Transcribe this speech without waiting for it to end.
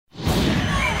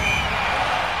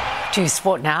To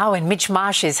sport now, and Mitch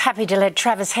Marsh is happy to let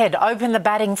Travis Head open the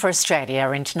batting for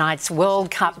Australia in tonight's World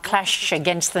Cup clash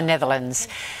against the Netherlands.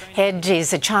 Head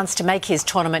is a chance to make his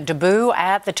tournament debut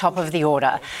at the top of the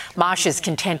order. Marsh is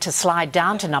content to slide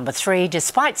down to number 3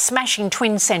 despite smashing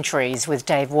twin centuries with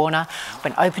Dave Warner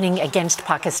when opening against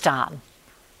Pakistan.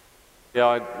 Yeah,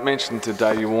 I mentioned to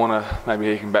Davey Warner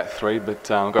maybe he can bat 3, but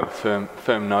I've got a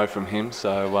firm no from him,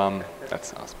 so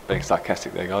that's being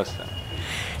sarcastic there, guys. So.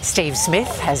 Steve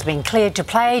Smith has been cleared to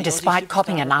play despite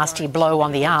copping a nasty blow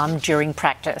on the arm during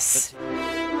practice.